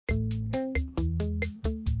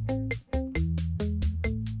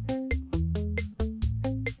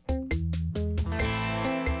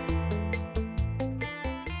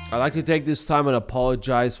I'd like to take this time and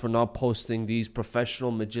apologize for not posting these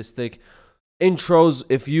professional, majestic intros.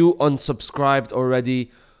 If you unsubscribed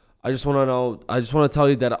already, I just want to tell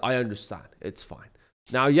you that I understand. It's fine.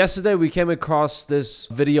 Now, yesterday we came across this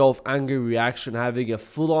video of Angry Reaction having a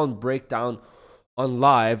full-on breakdown on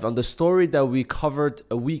live on the story that we covered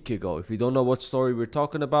a week ago. If you don't know what story we're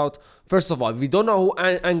talking about, first of all, if you don't know who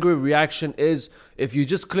Angry Reaction is, if you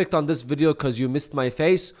just clicked on this video because you missed my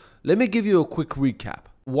face, let me give you a quick recap.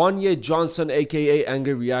 Onye Johnson, aka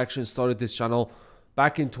Angry Reaction, started this channel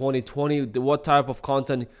back in 2020. What type of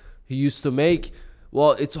content he used to make?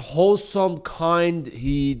 Well, it's wholesome, kind.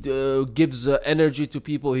 He gives energy to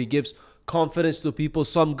people. He gives confidence to people.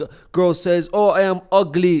 Some girl says, "Oh, I am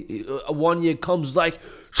ugly." Onye comes like,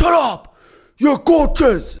 "Shut up, you're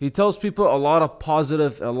gorgeous." He tells people a lot of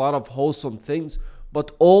positive, a lot of wholesome things,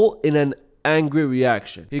 but all in an angry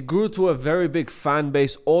reaction. He grew to a very big fan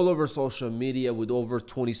base all over social media with over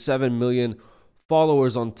 27 million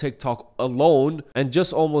followers on TikTok alone. And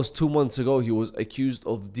just almost 2 months ago, he was accused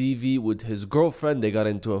of DV with his girlfriend. They got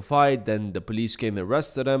into a fight. Then the police came and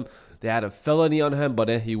arrested him. They had a felony on him, but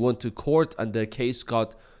then he went to court and the case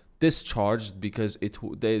got discharged because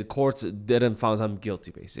the court didn't find him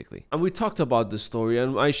guilty, basically. And we talked about this story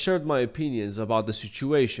and I shared my opinions about the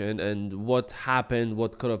situation and what happened,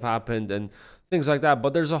 what could have happened and things like that.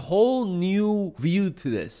 But there's a whole new view to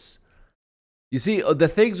this. You see, the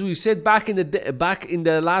things we said back in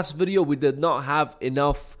the last video, we did not have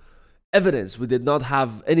enough evidence. We did not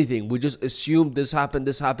have anything. We just assumed this happened,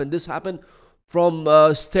 this happened, this happened from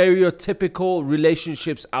stereotypical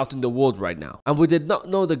relationships out in the world right now. And we did not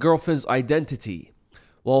know the girlfriend's identity.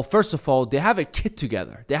 Well, first of all, they have a kid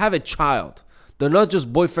together. They have a child. They're not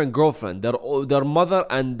just boyfriend, girlfriend. They're mother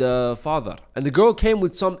and father. And the girl came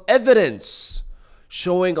with some evidence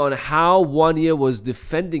showing on how Onye was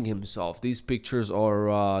defending himself. These pictures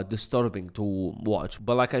are disturbing to watch.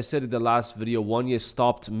 But like I said in the last video, Onye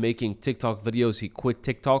stopped making TikTok videos. He quit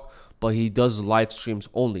TikTok, but he does live streams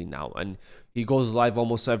only now. And he goes live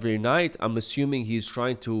almost every night. I'm assuming he's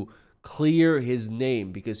trying to clear his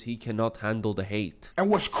name because he cannot handle the hate. And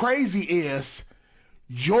what's crazy is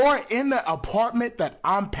you're in the apartment that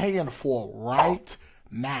I'm paying for right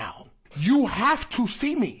now. You have to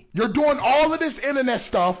see me. You're doing all of this internet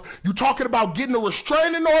stuff. You're talking about getting a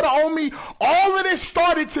restraining order on me. All of this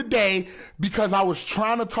started today because I was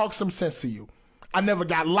trying to talk some sense to you. I never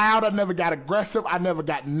got loud. I never got aggressive. I never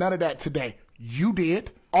got none of that today. You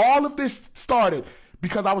did. All of this started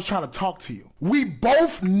because I was trying to talk to you. We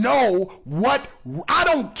both know what, I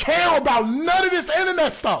don't care about none of this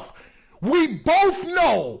internet stuff. We both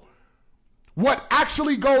know what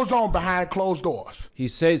actually goes on behind closed doors. He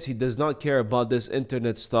says he does not care about this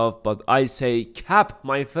internet stuff, but I say, Cap,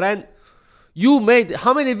 my friend, you made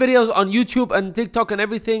how many videos on YouTube and TikTok and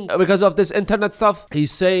everything because of this internet stuff?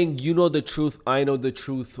 He's saying, you know the truth, I know the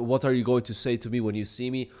truth. What are you going to say to me when you see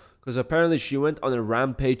me? Because apparently she went on a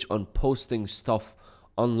rampage on posting stuff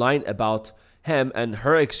online about him, and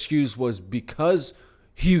her excuse was because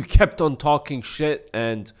he kept on talking shit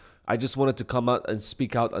and I just wanted to come out and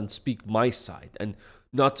speak my side and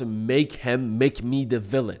not to make me the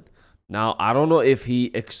villain. Now, I don't know if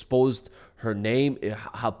he exposed her name,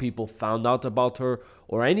 how people found out about her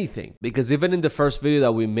or anything. Because even in the first video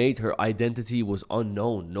that we made, her identity was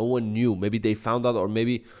unknown. No one knew. Maybe they found out, or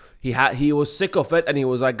maybe he was sick of it and he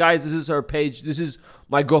was like, guys, this is her page. This is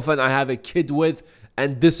my girlfriend I have a kid with.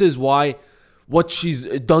 And this is why what she's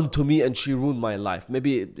done to me and she ruined my life.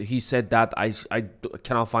 Maybe he said that. I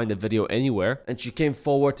cannot find the video anywhere. And she came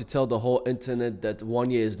forward to tell the whole internet that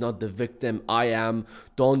Onye is not the victim. I am.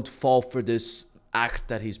 Don't fall for this act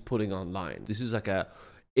that he's putting online. This is like a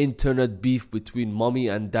internet beef between mommy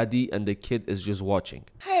and daddy, and the kid is just watching.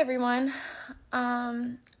 Hi everyone.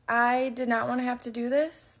 I did not want to have to do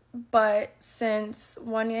this, but since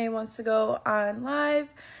Onye wants to go on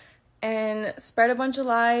live and spread a bunch of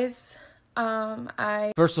lies,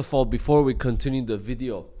 First of all, before we continue the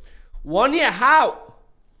video, Onye, how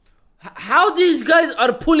these guys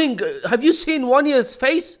are pulling? Have you seen Onye's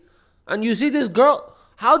face? And you see this girl?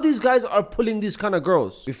 How these guys are pulling these kind of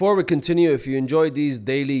girls? Before we continue, if you enjoy these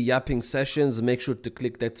daily yapping sessions, make sure to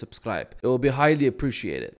click that subscribe. It will be highly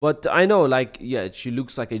appreciated. But I know, like, yeah, she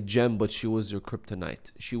looks like a gem, but she was your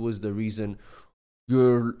kryptonite. She was the reason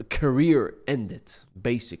your career ended,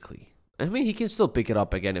 basically. I mean, he can still pick it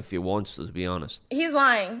up again if he wants to be honest. He's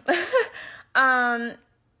lying.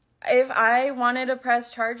 If I wanted to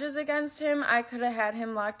press charges against him, I could have had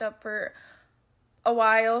him locked up for a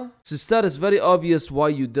while. Sister, it's very obvious why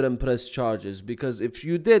you didn't press charges, because if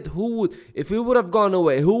you did, if we would have gone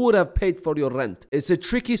away, who would have paid for your rent? It's a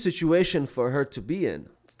tricky situation for her to be in.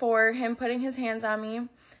 for him putting his hands on me.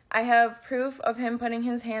 I have proof of him putting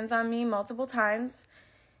his hands on me multiple times.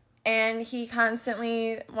 And he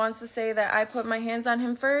constantly wants to say that I put my hands on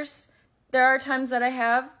him first. There are times that I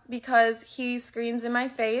have because he screams in my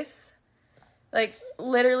face, like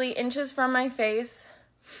literally inches from my face,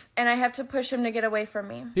 and I have to push him to get away from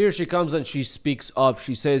me. Here she comes and she speaks up.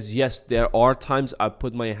 She says, yes, there are times I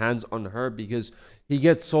put my hands on her because he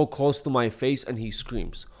gets so close to my face and he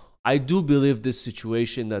screams. I do believe this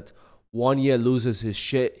situation that Onye loses his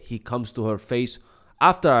shit. He comes to her face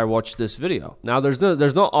after I watched this video. Now, there's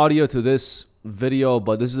no audio to this video,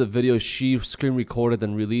 but this is a video she screen recorded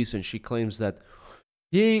and released, and she claims that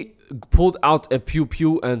he pulled out a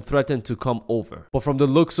pew-pew and threatened to come over. But from the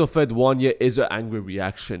looks of it, Onye is an angry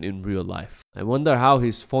reaction in real life. I wonder how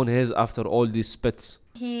his phone is after all these spits.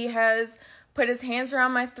 He has put his hands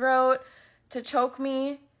around my throat to choke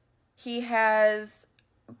me. He has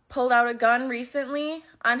pulled out a gun recently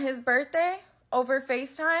on his birthday over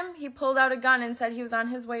FaceTime. He pulled out a gun and said he was on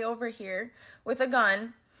his way over here with a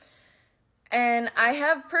gun. And I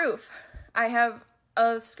have proof. I have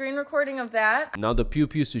a screen recording of that. Now, the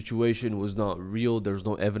pew-pew situation was not real. There's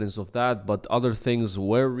no evidence of that. But other things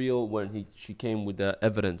were real when she came with the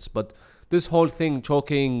evidence. But this whole thing,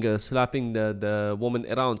 choking, slapping the woman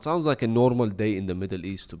around, sounds like a normal day in the Middle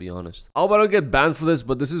East, to be honest. I hope I don't get banned for this,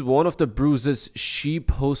 but this is one of the bruises she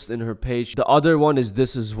posts in her page. The other one is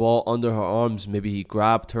this as well, under her arms. Maybe he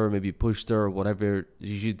grabbed her, maybe pushed her, whatever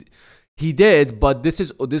he did, but this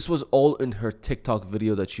was all in her TikTok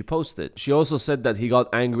video that she posted. She also said that he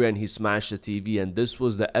got angry and he smashed the TV, and this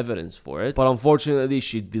was the evidence for it. But unfortunately,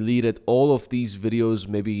 she deleted all of these videos.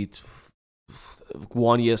 Maybe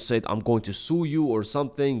Onye said, I'm going to sue you or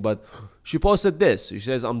something, but she posted this. She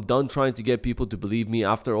says, I'm done trying to get people to believe me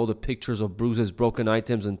after all the pictures of bruises, broken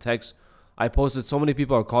items, and texts I posted. So many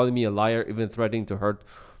people are calling me a liar, even threatening to hurt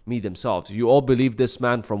me themselves. You all believe this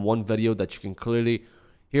man from one video that you can clearly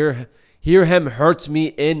hear him hurt me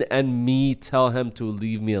in, and me tell him to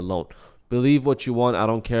leave me alone. Believe what you want, I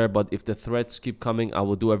don't care, but if the threats keep coming, I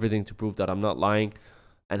will do everything to prove that I'm not lying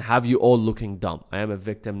and have you all looking dumb. I am a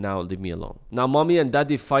victim now, leave me alone. Now, mommy and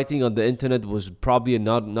daddy fighting on the internet was probably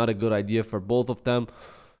not a good idea for both of them.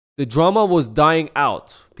 The drama was dying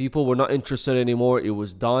out. People were not interested anymore. It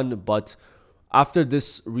was done, but after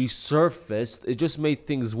this resurfaced, it just made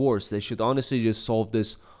things worse. They should honestly just solve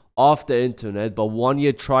this off the internet, but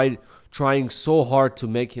Onye trying so hard to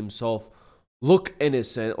make himself look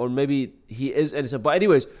innocent, or maybe he is innocent, but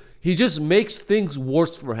anyways, he just makes things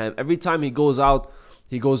worse for him. Every time he goes out,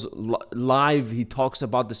 he goes live, he talks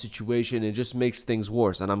about the situation, it just makes things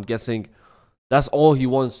worse. And I'm guessing that's all he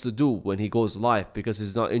wants to do when he goes live, because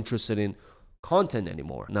he's not interested in content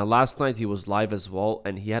anymore. Now, last night he was live as well,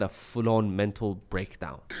 and he had a full-on mental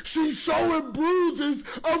breakdown. She's showing bruises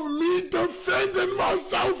of me defending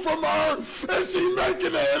myself from her, and she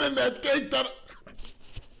making the internet think that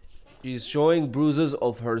she's showing bruises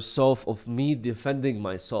of herself, of me defending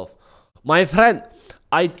myself. My friend,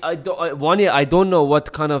 Onye, I don't know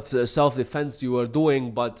what kind of self-defense you are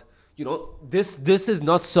doing, but you know, this is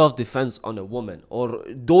not self-defense on a woman, or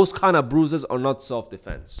those kind of bruises are not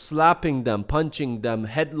self-defense. Slapping them, punching them,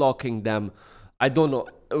 headlocking them, I don't know,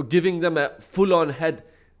 giving them a full-on head.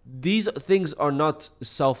 These things are not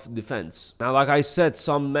self-defense. Now, like I said,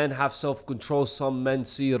 some men have self-control, some men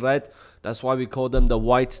see red. That's why we call them the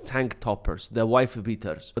white tank toppers, the wife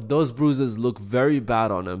beaters. But those bruises look very bad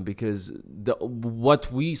on him, because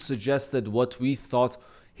what we suggested, what we thought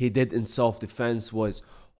he did in self-defense was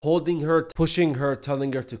holding her, pushing her,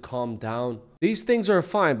 telling her to calm down. These things are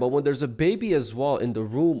fine, but when there's a baby as well in the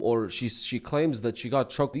room, or she claims that she got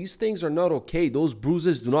choked, these things are not okay. Those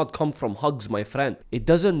bruises do not come from hugs, my friend. It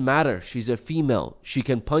doesn't matter. She's a female. She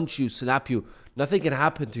can punch you, slap you. Nothing can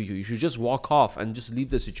happen to you. You should just walk off and just leave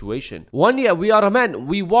the situation. Onye, we are a man.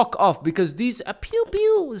 We walk off, because these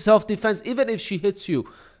pew-pew self-defense, even if she hits you,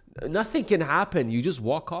 nothing can happen. You just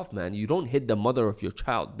walk off, man. You don't hit the mother of your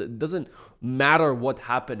child. It doesn't matter what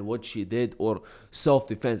happened, what she did, or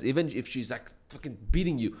self-defense. Even if she's like fucking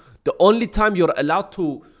beating you, the only time you're allowed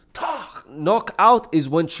to knock out is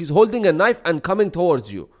when she's holding a knife and coming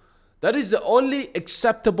towards you. That is the only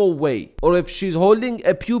acceptable way. Or if she's holding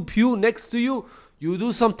a pew-pew next to you, you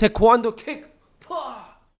do some taekwondo kick.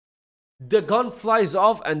 The gun flies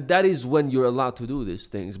off, and that is when you're allowed to do these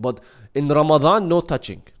things. But in Ramadan, no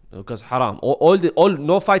touching, because haram.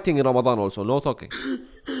 No fighting in Ramadan also, no talking.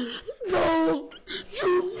 Bro,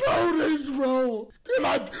 you know this, bro. And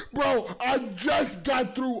I just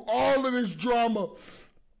got through all of this drama,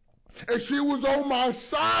 and she was on my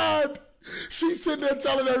side. She's sitting there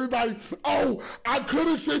telling everybody, oh, I could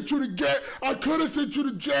have sent you to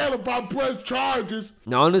jail if I pressed charges.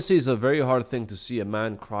 Now, honestly, it's a very hard thing to see a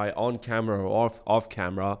man cry on camera or off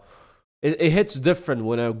camera. It hits different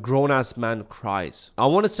when a grown-ass man cries. I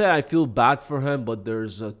want to say I feel bad for him, but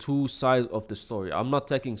there's two sides of the story. I'm not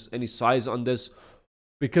taking any sides on this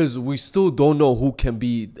because we still don't know who can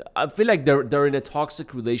be. I feel like they're in a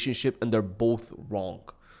toxic relationship and they're both wrong.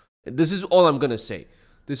 This is all I'm going to say.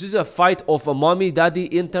 This is a fight of a mommy, daddy,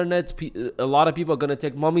 internet. A lot of people are going to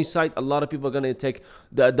take mommy's side. A lot of people are going to take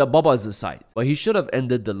the baba's side. But he should have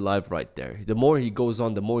ended the live right there. The more he goes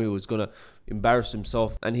on, the more he was going to embarrass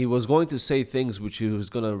himself. And he was going to say things which he was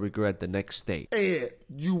going to regret the next day. And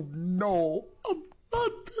you know, I'm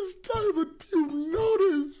not this type of, you know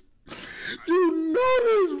this. You know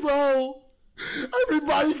this, bro.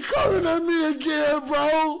 Everybody coming at me again,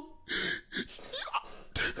 bro.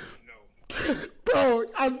 Bro,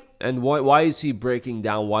 and why is he breaking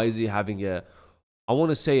down? Why is he having I want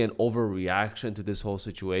to say an overreaction to this whole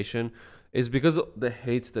situation? Is because of the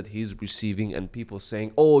hate that he's receiving and people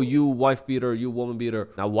saying, oh, you wife beater, you woman beater.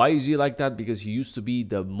 Now, why is he like that? Because he used to be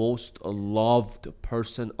the most loved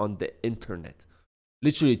person on the internet.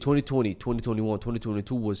 Literally 2020, 2021,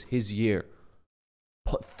 2022 was his year.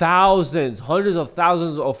 Thousands, hundreds of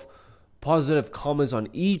thousands of positive comments on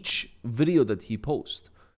each video that he posts.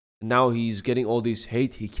 Now he's getting all this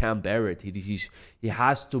hate. He can't bear it. He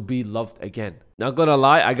has to be loved again. Not gonna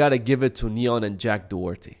lie, I gotta give it to Neon and Jack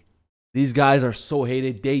Duarte. These guys are so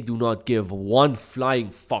hated. They do not give one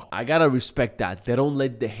flying fuck. I gotta respect that. They don't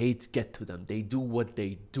let the hate get to them. They do what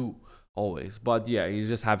they do always. But yeah, he's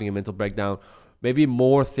just having a mental breakdown. Maybe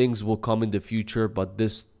more things will come in the future, but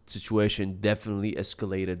this situation definitely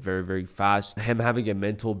escalated very, very fast. Him having a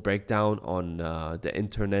mental breakdown on the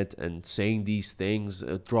internet and saying these things,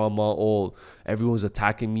 drama, oh, everyone's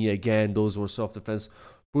attacking me again, those were self-defense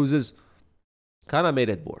bruises, kind of made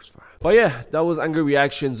it worse for him. But yeah, that was Angry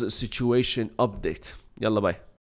Reactions situation update. Yalla, bye.